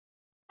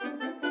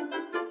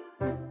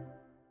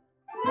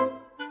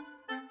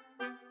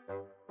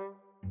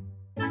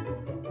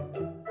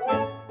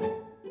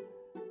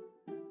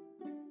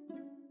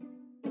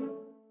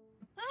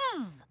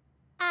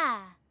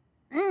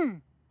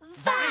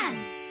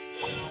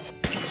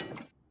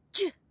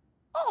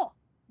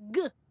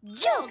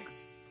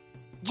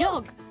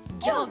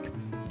Jog,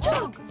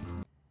 jog.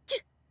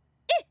 Jig.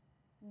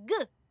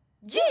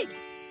 Jig,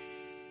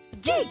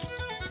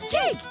 jig,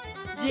 jig,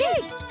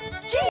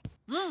 jig.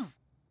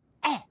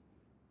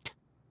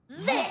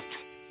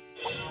 Vet.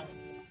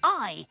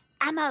 I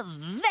am a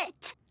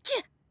vet.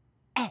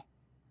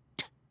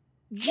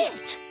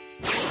 Jet.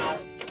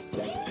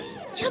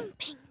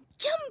 Jumping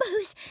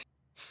jumbos.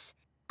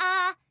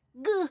 Sag.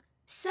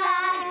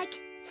 Sad.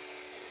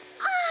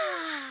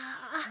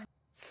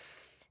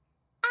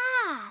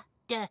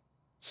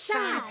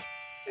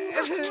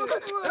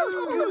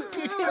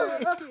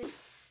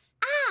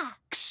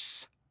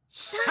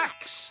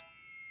 Sax.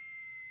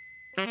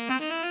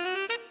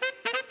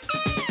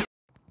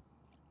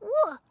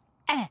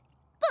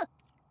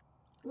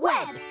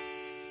 Web.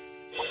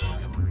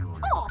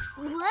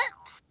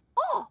 Whoops.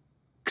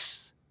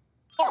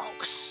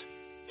 Ox.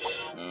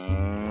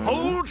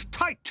 Hold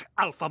tight,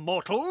 Alpha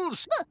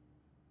Mortals.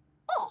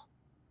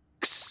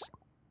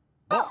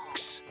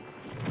 Box.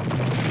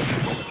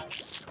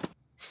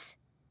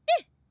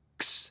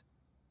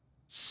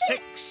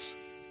 Six.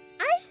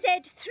 I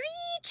said 3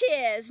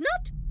 cheers,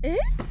 not...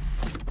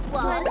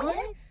 1,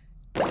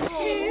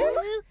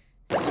 2,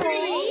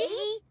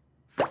 3,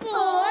 4,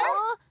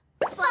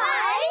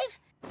 5,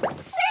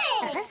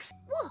 6.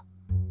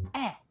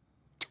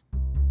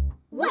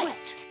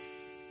 Wet.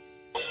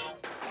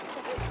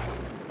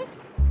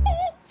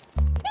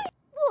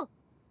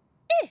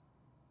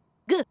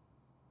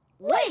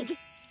 Wig.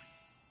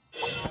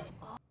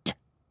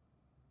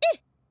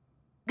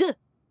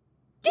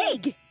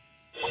 Dig.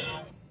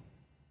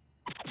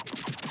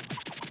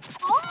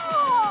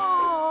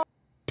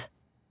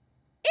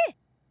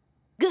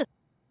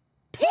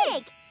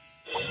 Pig.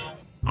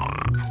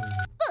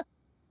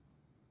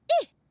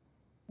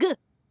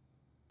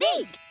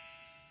 Big.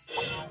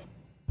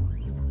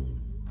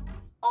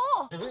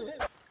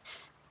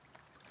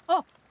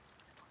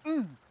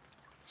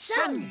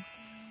 Sun.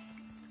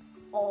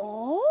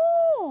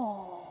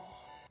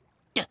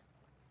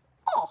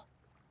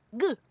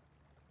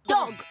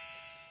 Dog.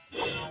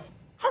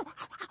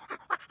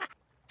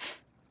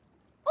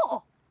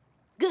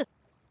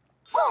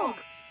 Frog.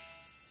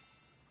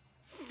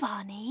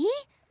 Funny.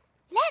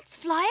 Let's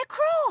fly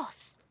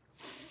across.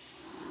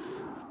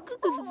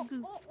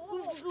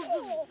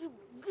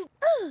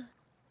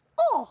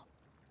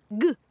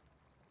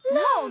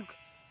 Log.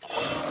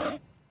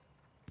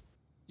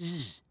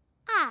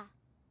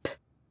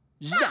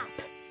 Zap.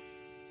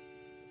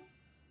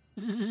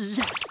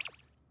 Zap.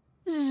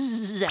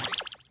 Zap.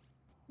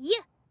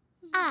 Yak.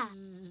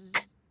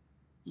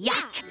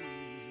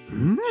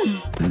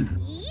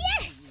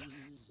 Yes.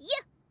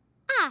 Yap.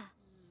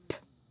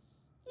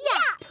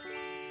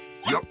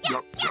 Yup,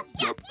 yup, yup,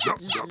 yup, yup,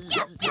 yup, yup,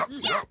 yup, yup.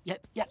 Yep.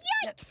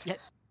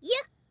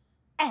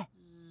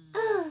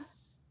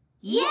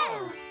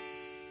 Yell.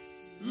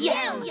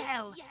 Yell.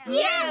 Yell.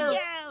 Yell.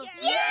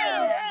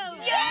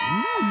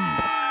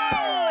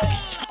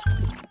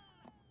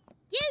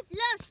 You've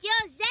lost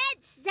your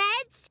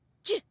Zeds.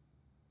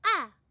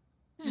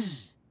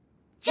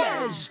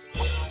 Jazz.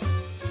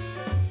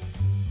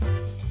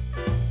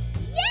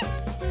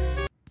 Yes.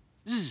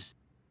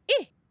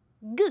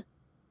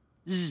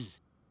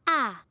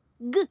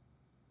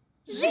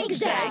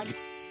 Zigzag.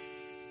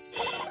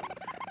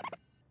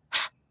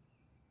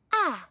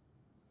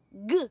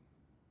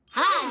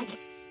 Hag.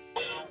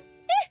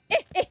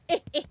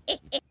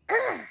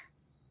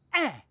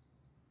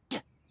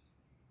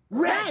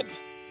 Red.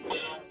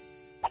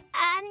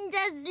 And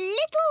as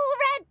Little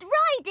Red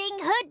Riding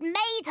Hood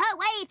made her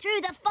way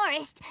through the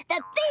forest,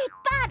 the big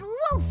bad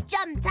wolf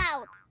jumped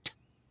out.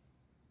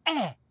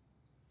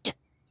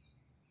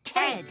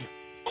 Ted.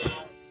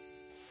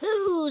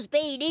 Who's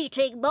been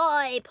eating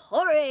my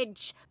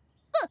porridge?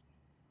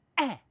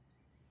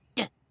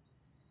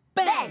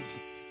 Bed.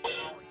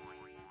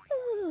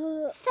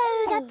 So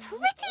the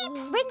pretty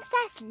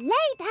princess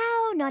lay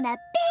down on a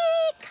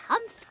big,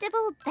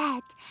 comfortable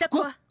bed.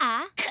 Quack.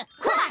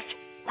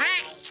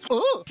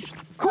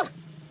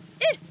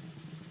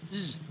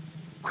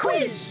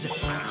 Quiz.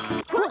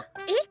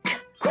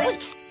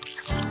 Quick.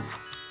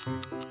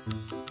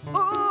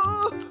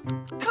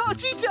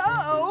 Cut it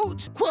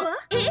out!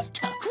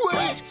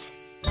 Quit.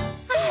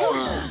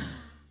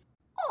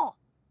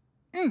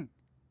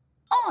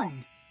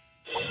 On.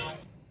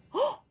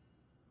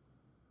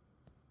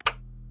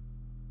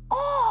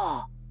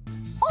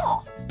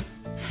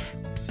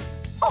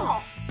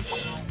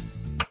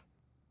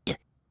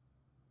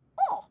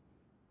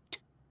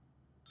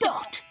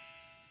 Dot.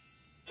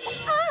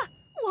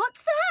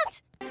 What's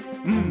that?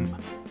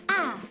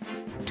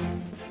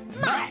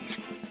 Mat.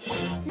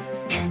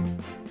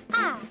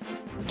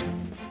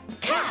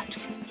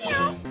 Cat.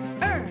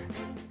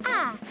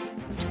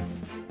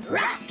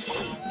 Rat.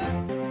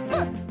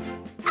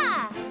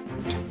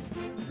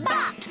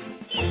 Bat.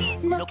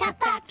 Look at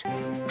that.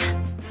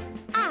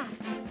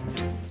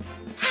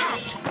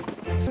 Hat.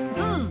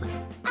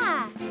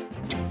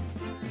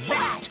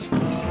 That.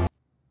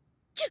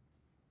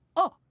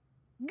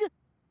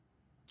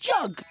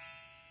 Jug.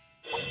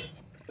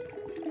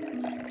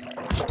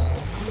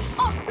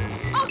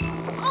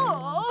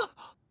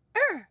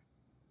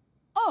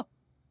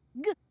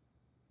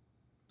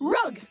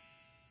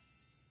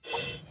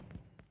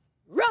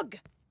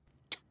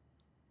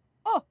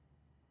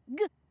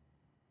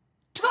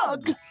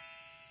 Tug!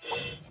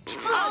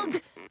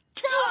 Tug!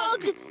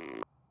 Tug!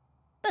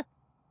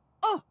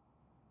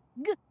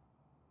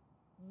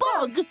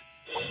 Bug!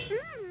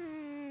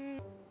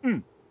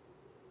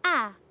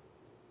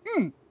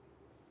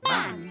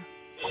 Man!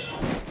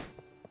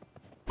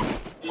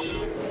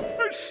 A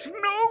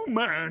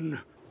snowman!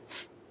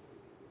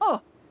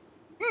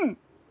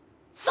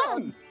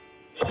 Fun!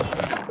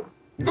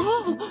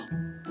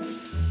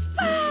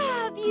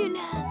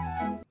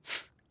 Fabulous!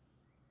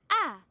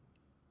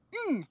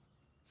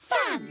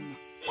 Fan!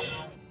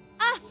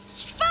 A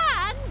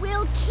fan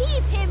will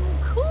keep him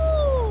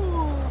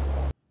cool!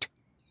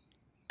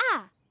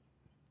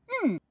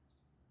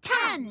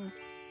 Tan!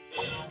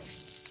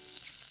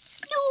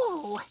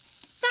 No!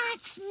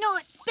 That's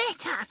not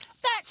better!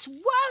 That's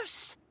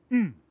worse!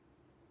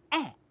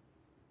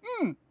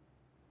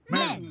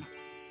 Men!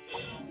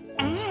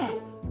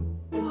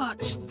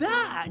 What's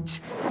that?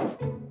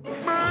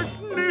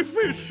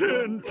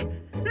 Magnificent!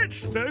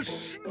 It's the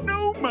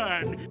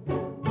snowman!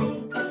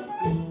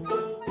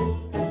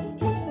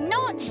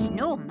 Not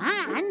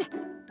snowman!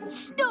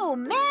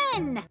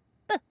 Snowmen!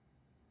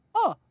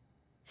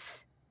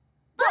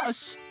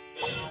 Bus!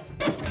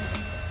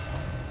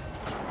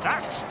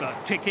 That's the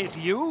ticket,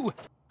 you!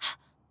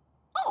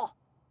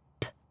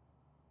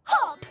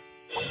 Hop!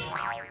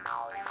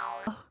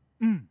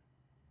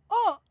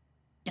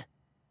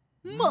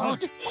 Mud!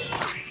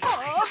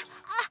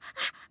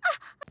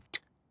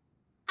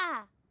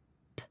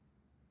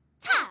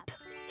 Tap!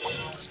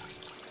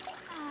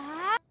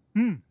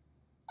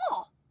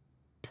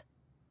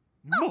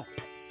 Mop!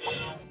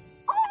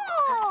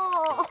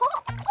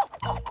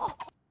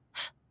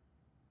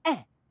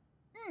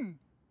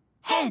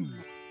 Hen!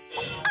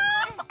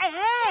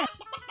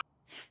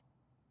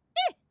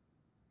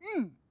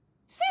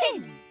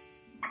 Fin!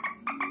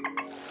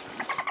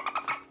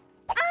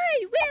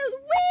 I will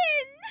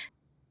win!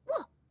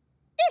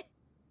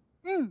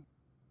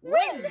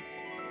 Win!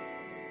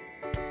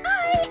 I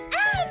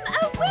am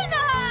a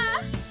winner!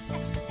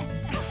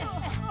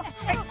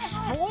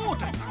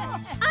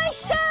 Extraordinary! I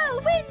shall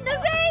win the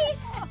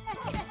race!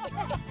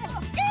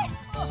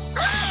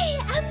 I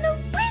am the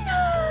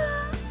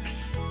winner!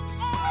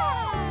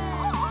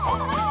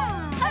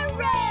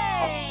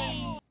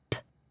 Hooray!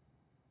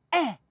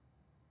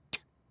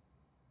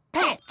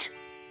 Pet!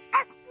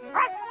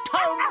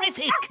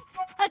 Terrific!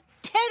 A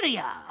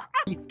terrier!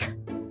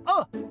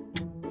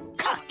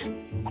 Cut!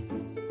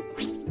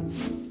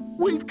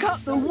 We've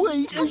cut the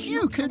wheat, as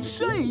you can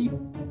see.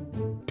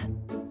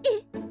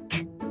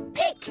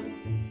 Pick!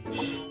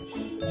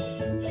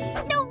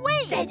 No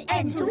way!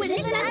 Z-N, who is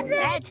little and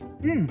red?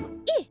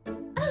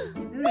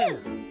 Mill!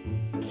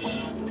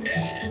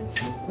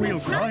 We'll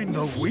grind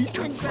the wheat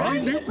and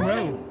grind it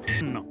well.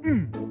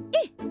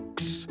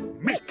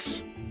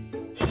 Mix!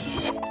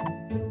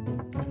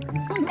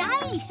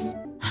 Nice!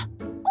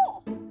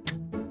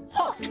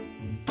 Hot!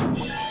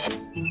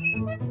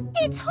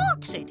 It's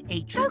hot! Said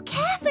H. Go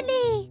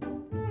carefully!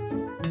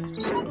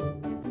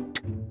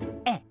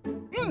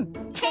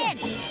 10!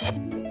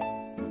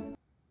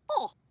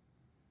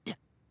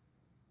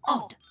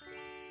 Odd!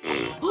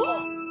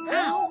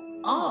 How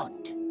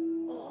odd!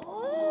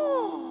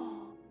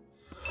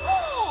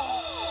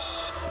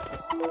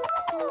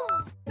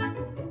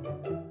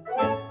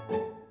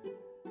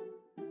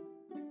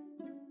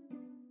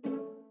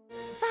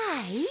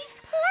 Five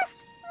plus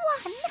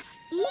 1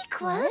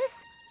 equals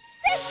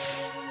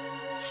 6.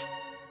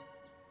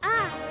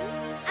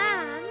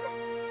 And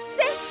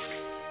 6.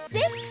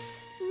 6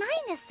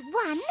 minus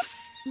 1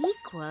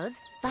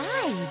 equals 5.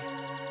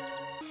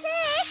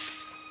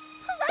 6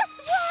 plus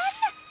 1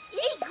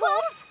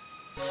 equals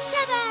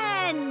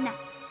 7.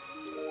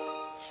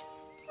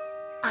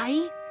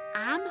 I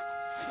am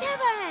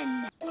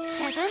 7.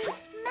 7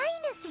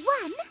 minus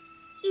 1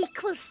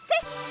 equals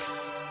 6.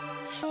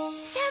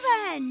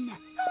 7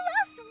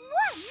 plus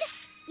 1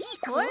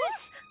 equals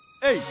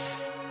 8.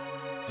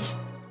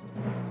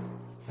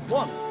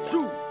 1,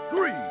 2,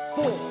 3,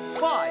 4,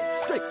 5,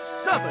 6,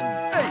 7,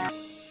 8.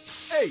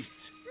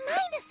 8.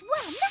 minus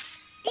 1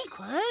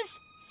 equals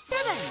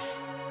 7.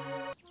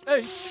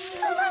 8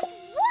 plus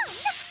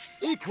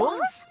 1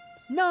 equals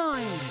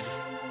 9.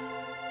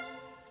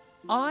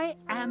 I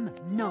am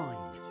 9.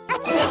 9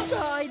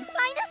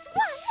 minus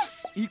 1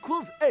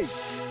 equals 8.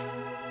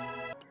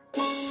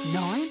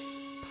 9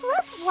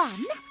 plus 1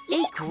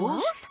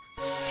 equals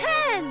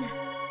 10.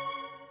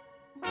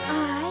 I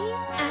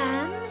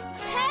am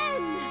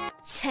 10.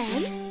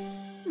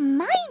 10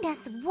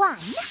 minus 1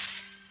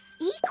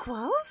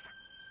 equals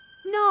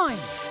 9.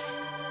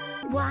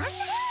 1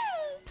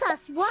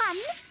 plus 1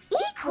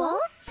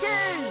 equals 2.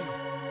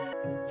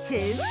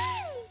 2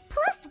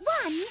 plus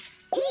 1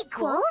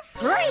 equals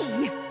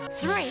 3.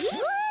 3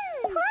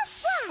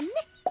 plus 1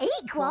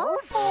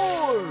 equals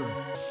 4.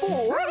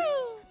 4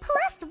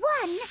 plus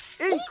 1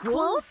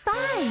 equals 5.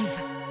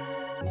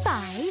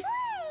 5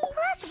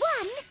 plus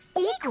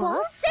 1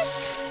 equals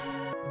 6.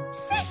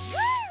 6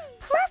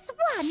 plus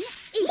 1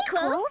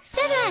 equals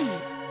 7.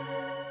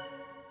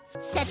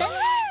 7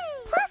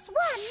 plus 1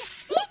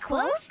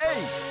 equals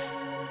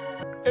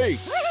 8. 8.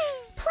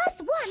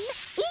 Plus 1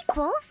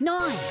 equals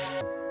 9.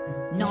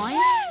 9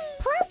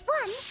 plus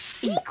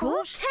 1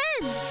 equals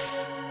 10.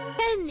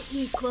 10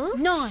 equals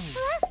 9.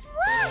 plus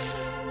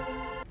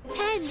 1.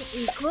 10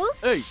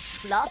 equals 8.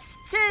 Plus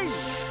 2.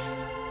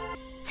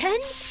 10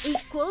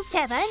 equals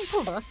 7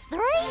 plus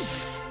 3.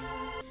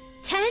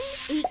 10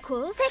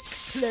 equals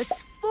 6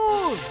 plus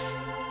 4.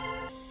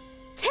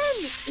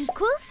 10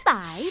 equals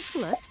 5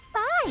 plus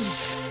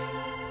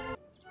 5.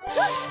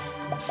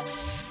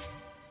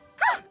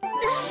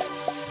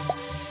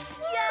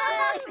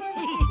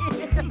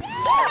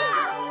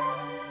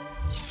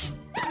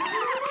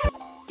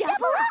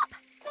 Double up.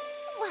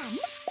 1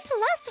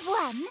 plus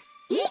 1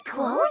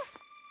 equals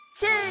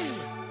 2.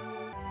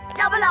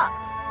 Double up.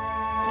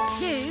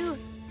 2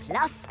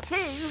 plus 2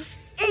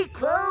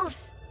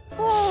 equals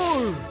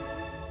 4.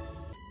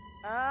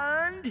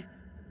 And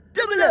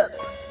double up.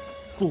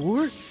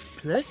 4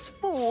 plus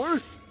 4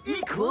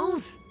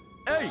 equals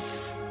 8.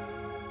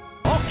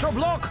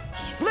 Octoblock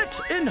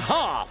split in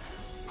half.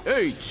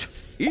 8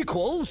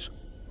 equals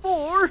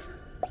 4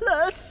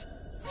 plus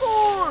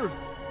 4.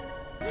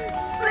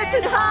 split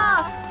in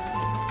half.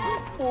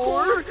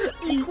 4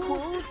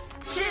 equals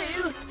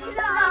 2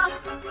 plus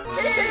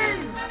 2.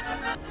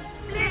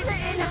 Split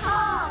it in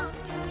half.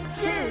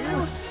 2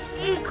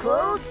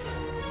 equals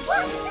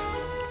 1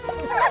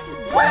 plus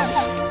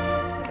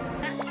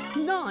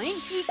 1. 9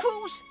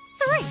 equals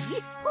 3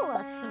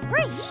 plus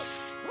 3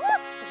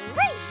 plus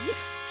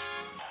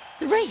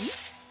 3. 3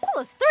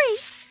 plus 3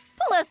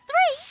 plus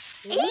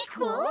 3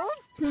 equals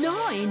 9.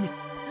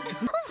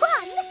 1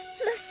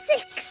 plus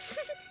 6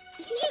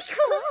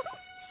 equals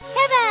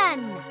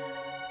 7.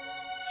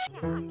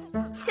 2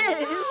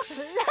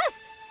 plus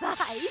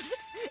 5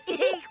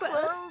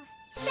 equals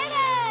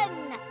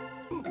 7.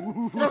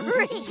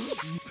 3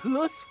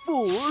 Plus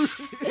 4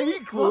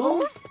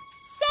 equals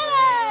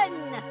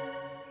 7.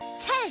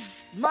 10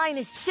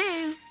 minus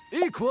 2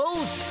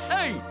 equals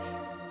 8.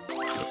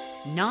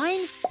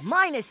 9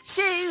 minus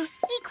 2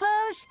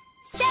 equals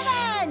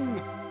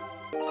 7.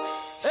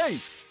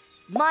 8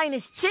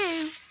 Minus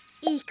 2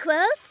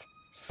 equals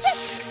 6.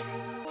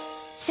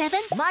 7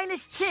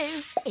 minus 2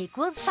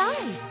 equals 5.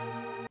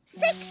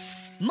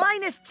 6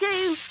 minus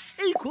 2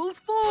 equals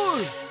 4.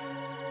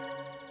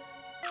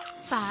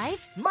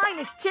 5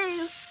 minus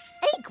 2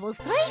 equals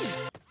 3.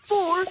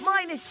 4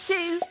 minus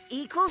 2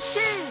 equals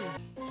 2.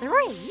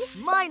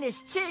 3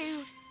 minus 2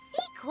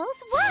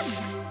 equals 1.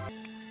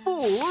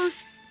 4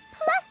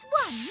 Plus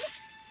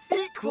 1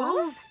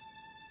 equals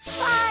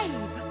 5.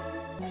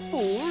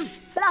 4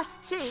 Plus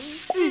 2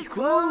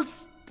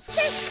 equals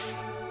 6.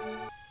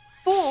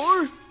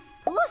 4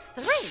 Plus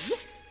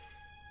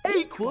 3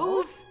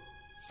 equals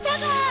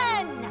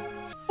 7.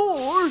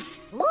 4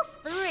 Plus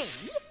 3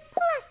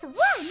 plus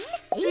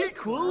 1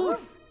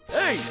 equals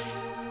 8.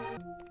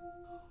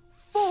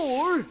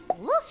 4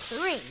 plus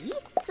 3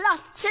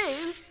 plus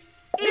 2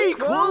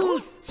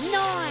 equals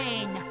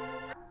 9.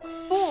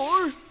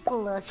 4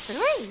 Plus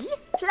 3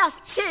 plus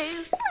 2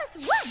 plus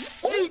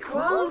 1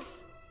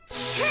 equals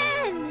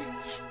 10.